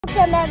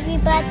Welcome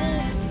everybody.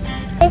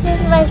 This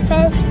is my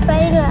first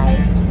plane ride.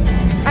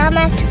 I'm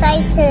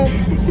excited.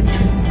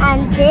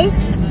 And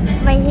this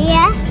right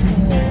here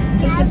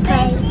is a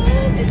plane.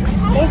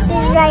 This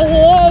is right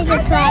here is a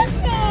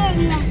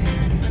plane.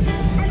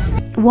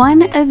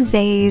 One of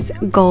Zay's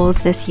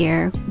goals this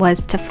year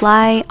was to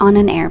fly on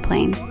an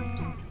airplane.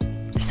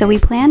 So we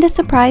planned a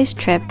surprise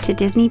trip to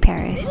Disney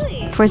Paris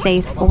for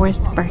Zay's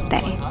 4th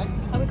birthday.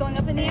 Are we going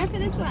up in the air for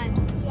this one?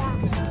 Yeah.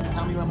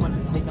 Tell me when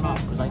it's taking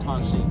off, because I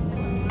can't see.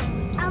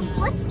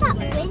 What's that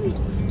wind?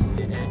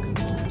 The air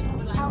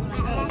conditioning. Oh,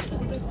 air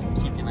conditioning.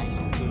 Keep you nice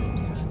and cool.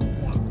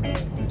 Yeah.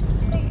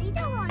 Because we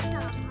don't want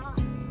that hot.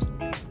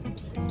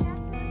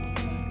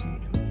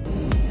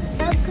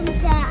 Welcome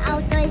to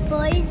Outdoor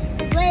Boys.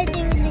 We're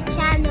doing the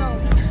channel.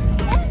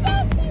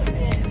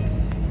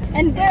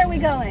 And where are we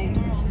going?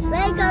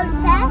 We're going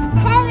to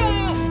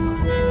Paris.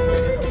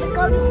 We're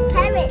going to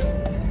Paris.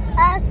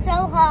 So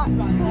hot.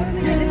 What are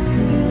we going to see?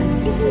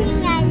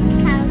 Disneyland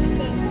characters.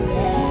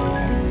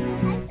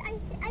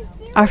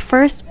 Our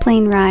first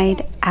plane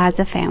ride as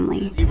a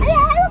family. And a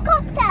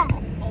helicopter.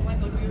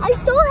 I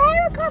saw a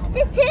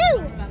helicopter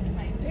too.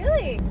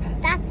 Really?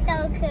 That's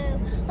so cool.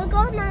 We're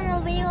going on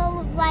a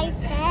real life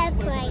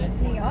airplane.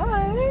 We are.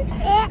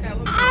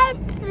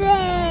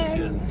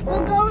 Airplane.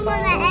 We're going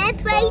on an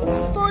airplane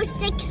for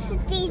 60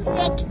 days.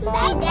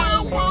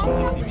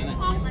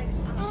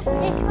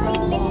 60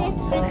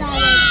 minutes we're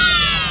going.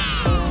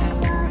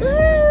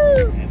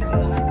 Woo!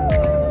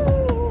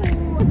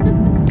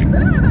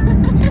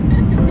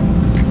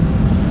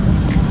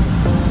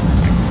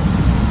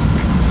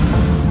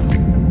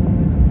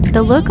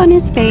 The look on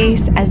his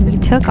face as we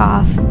took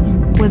off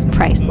was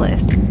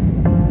priceless.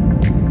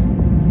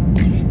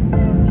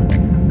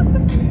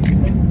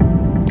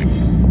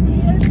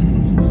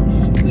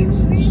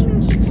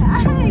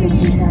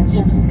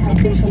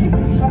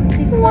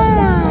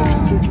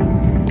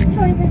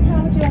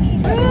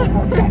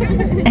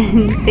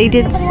 And they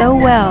did so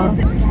well.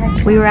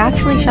 We were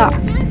actually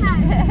shocked.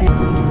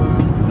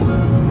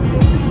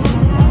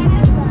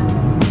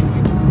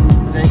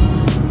 Say,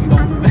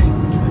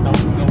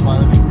 don't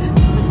bother me.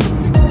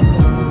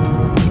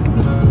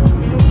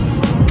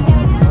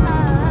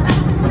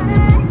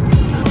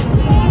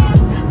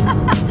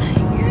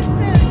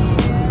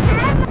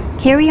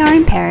 Here we are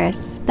in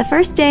Paris. The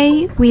first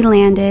day we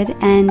landed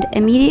and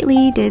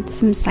immediately did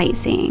some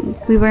sightseeing.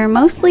 We were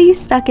mostly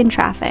stuck in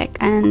traffic,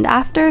 and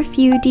after a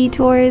few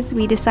detours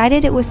we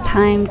decided it was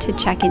time to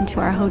check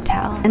into our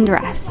hotel and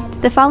rest.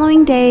 The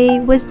following day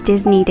was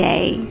Disney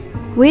Day,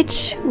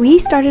 which we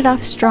started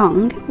off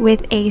strong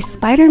with a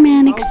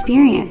Spider-Man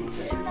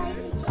experience.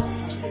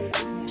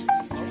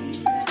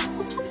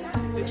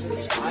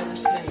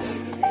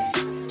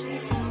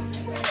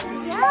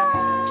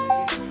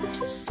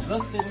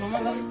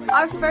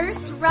 Our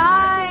first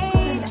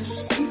ride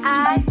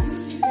at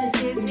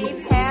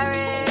Disney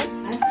Paris.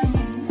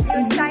 Are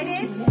you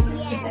excited?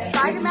 It's a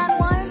Spider-Man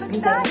one. Look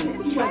at that.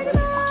 It's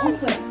Spider-Man.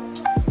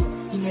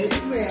 Here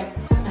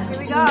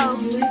we go.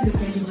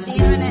 See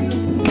you in a minute.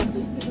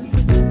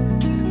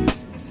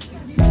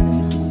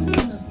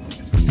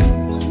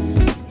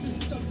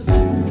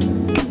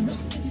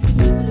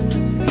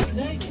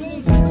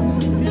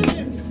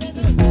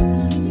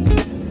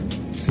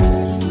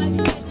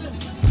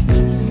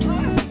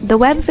 The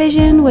web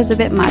vision was a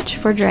bit much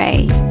for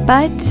Dre,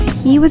 but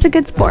he was a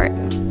good sport.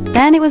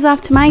 Then it was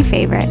off to my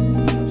favorite,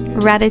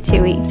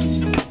 Ratatouille.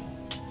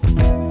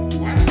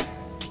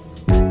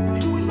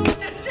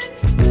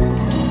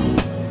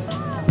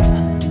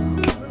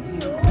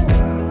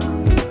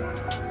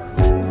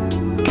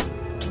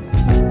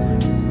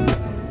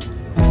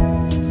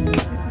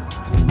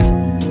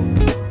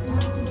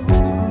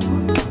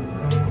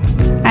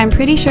 I'm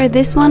pretty sure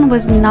this one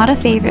was not a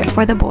favorite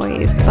for the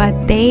boys,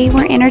 but they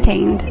were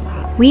entertained.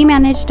 We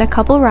managed a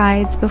couple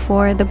rides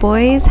before the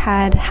boys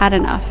had had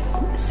enough,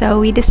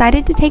 so we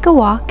decided to take a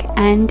walk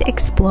and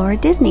explore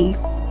Disney.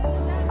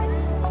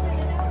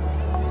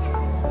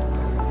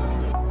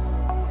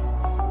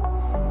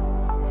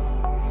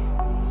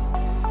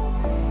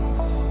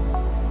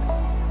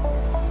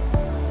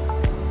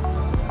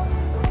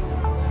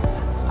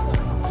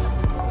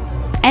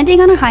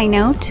 Ending on a high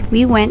note,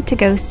 we went to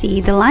go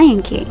see The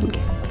Lion King.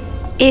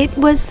 It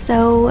was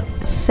so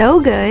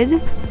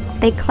good.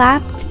 They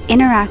clapped,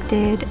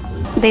 interacted,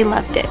 they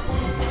loved it.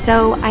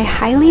 So I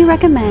highly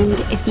recommend,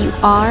 if you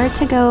are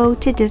to go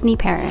to Disney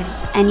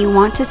Paris and you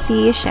want to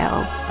see a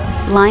show,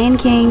 Lion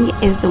King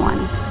is the one.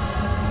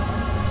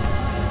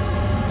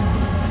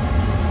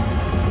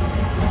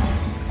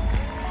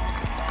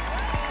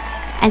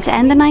 And to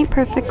end the night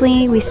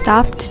perfectly, we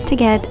stopped to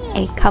get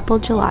a couple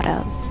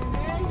gelatos.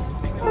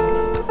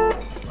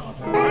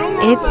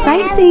 It's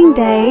sightseeing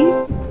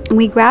day.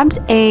 We grabbed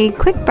a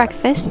quick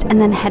breakfast and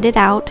then headed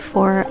out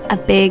for a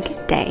big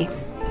day.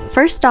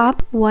 First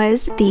stop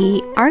was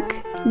the Arc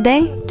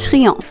de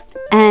Triomphe,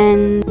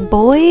 and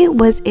boy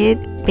was it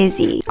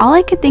busy. All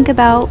I could think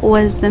about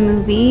was the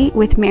movie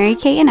with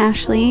Mary-Kate and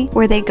Ashley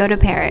where they go to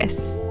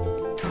Paris.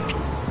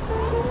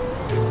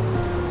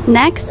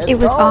 Next, it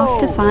was off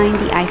to find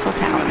the Eiffel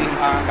Tower.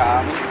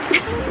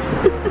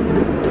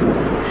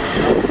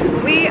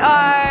 We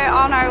are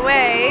on our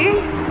way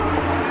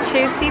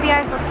to see the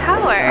Eiffel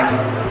Tower.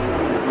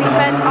 We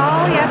spent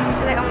all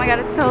yesterday. Oh my god,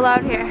 it's so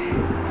loud here.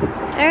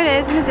 There it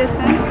is in the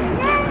distance.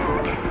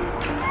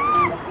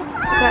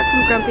 Got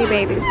some grumpy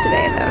babies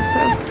today though, so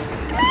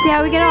let's see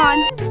how we get on.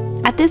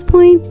 At this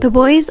point, the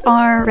boys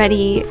are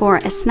ready for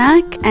a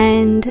snack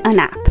and a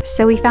nap.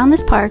 So we found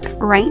this park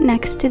right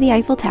next to the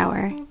Eiffel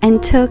Tower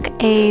and took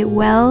a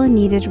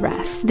well-needed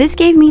rest. This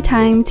gave me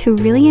time to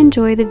really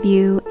enjoy the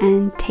view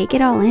and take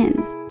it all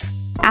in.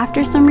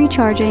 After some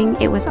recharging,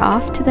 it was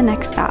off to the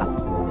next stop.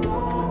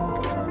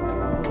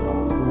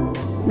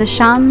 The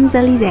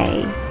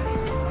Champs-Élysées.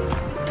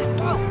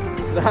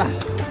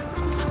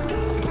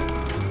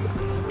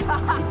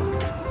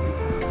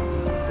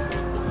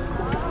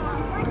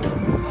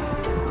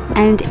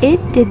 And it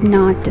did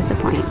not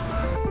disappoint.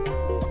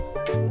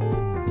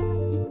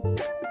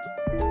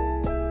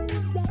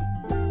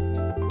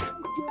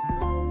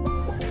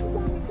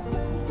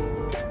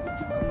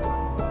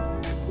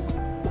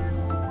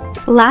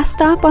 Last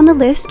stop on the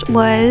list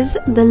was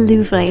the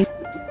Louvre.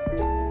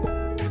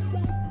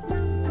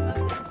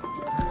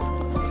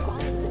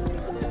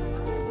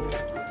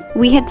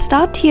 We had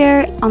stopped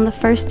here on the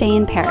first day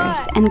in Paris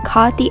and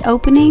caught the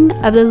opening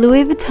of the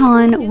Louis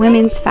Vuitton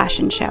women's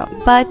fashion show,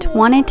 but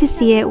wanted to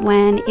see it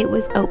when it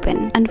was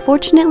open.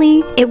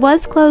 Unfortunately, it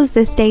was closed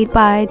this day,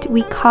 but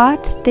we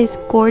caught this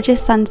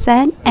gorgeous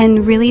sunset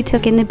and really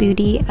took in the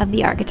beauty of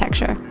the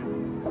architecture.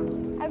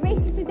 I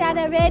raced to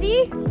Dada.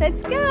 Ready?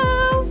 Let's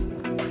go!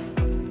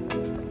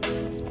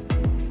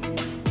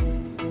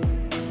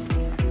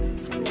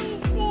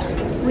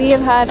 We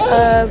have had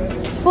a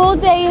full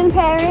day in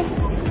Paris.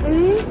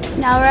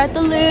 Now we're at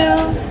the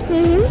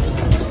Louvre,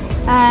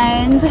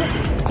 and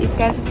these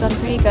guys have done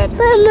pretty good.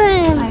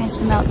 Minus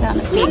the meltdown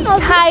of being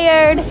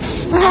tired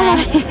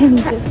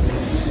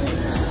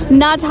and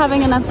not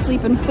having enough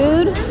sleep and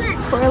food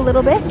for a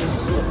little bit.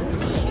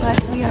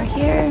 But we are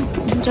here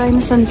enjoying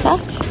the sunset.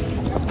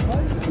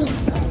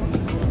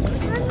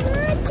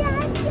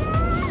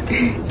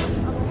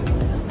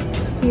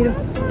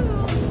 Beautiful.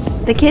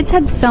 The kids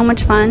had so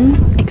much fun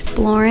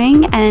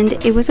exploring, and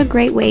it was a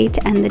great way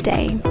to end the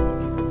day.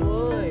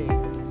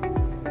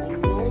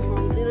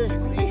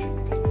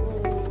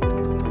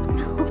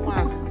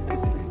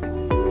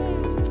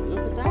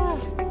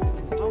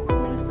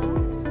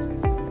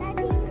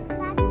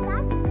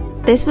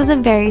 This was a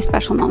very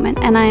special moment,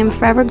 and I am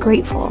forever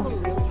grateful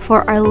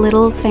for our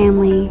little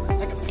family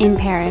in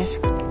Paris.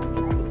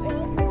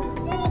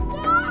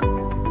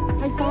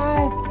 High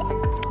five!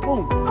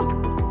 Boom!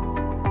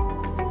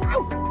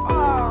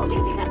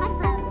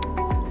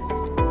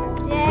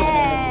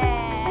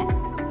 Yeah!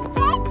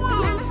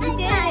 We did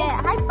it!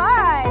 High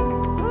five!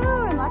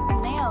 Ooh, and lost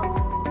some nails.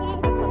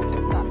 That's how the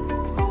trip's gone.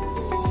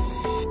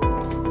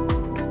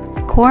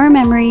 Core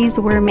memories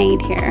were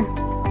made here.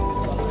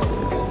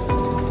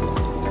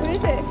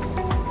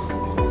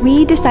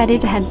 We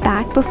decided to head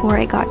back before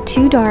it got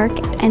too dark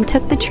and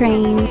took the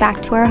train back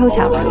to our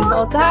hotel room.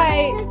 Hold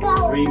tight.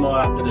 3 more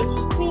after this.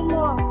 3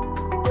 more.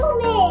 2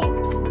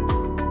 minutes.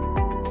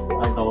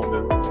 I know,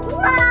 baby.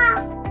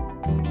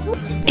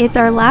 It's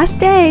our last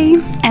day,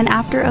 and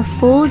after a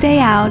full day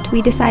out,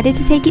 we decided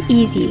to take it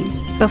easy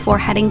before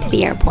heading to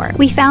the airport.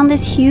 We found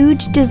this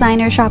huge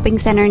designer shopping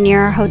center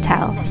near our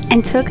hotel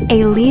and took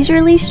a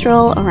leisurely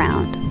stroll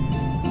around.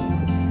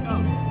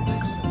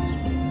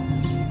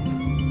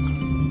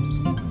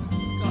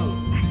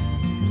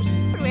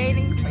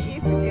 Waiting for you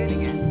to do it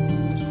again.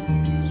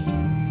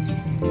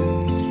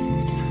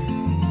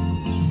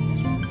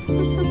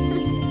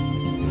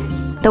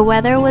 The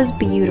weather was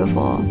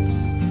beautiful.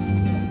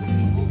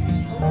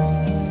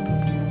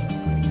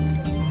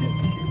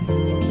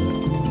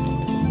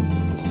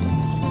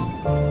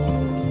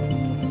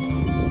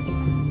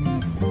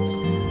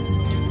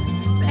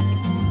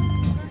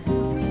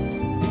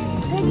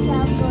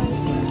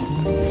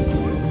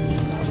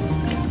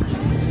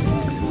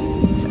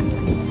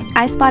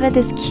 I spotted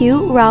this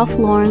cute Ralph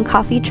Lauren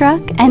coffee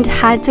truck and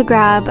had to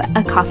grab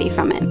a coffee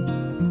from it.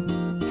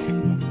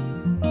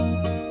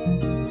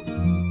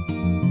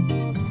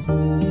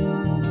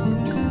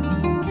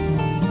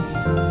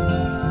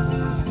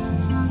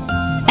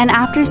 And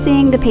after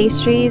seeing the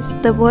pastries,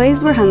 the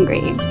boys were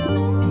hungry.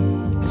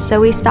 So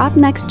we stopped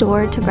next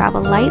door to grab a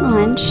light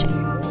lunch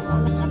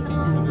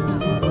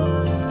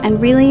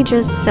and really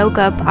just soak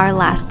up our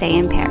last day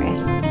in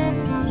Paris.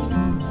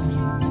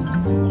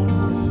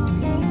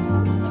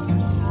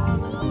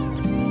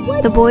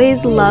 The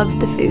boys loved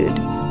the food.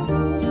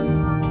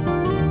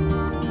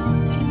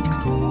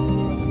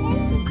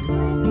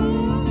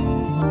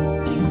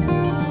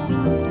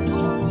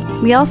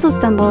 We also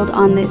stumbled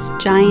on this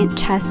giant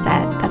chess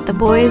set that the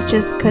boys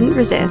just couldn't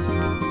resist.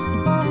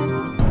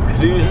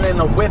 Cruising in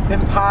a whip in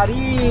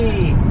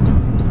Paris!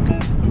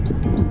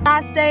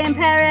 Last day in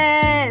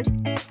Paris!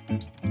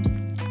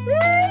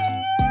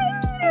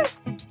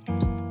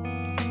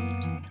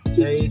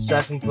 Jay's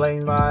second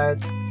plane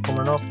ride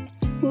coming up.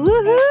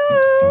 Woohoo!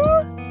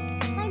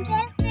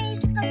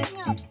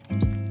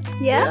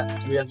 Yeah?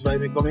 That's why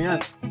we come here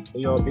for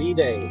your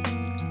B-Day.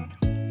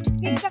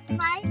 It's a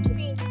flight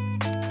thing.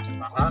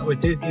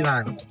 With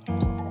Disneyland.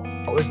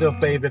 What was your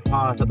favourite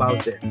part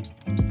about it?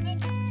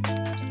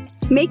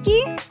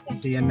 Mickey?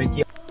 Seeing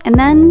Mickey. And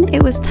then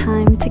it was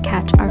time to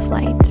catch our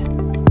flight.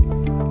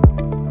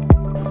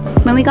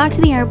 When we got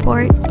to the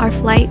airport, our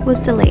flight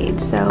was delayed,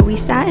 so we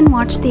sat and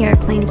watched the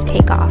airplanes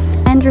take off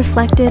and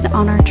reflected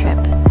on our trip.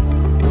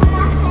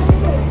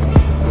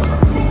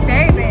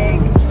 Very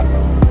big.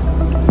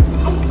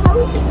 I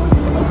told you,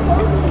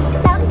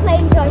 some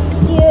planes are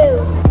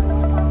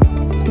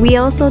huge. We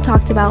also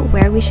talked about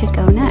where we should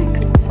go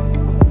next.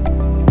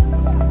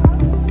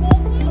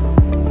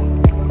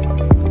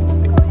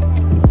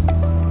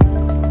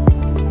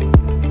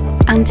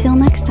 Until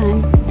next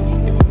time.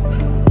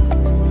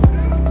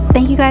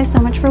 Thank you guys so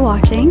much for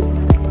watching.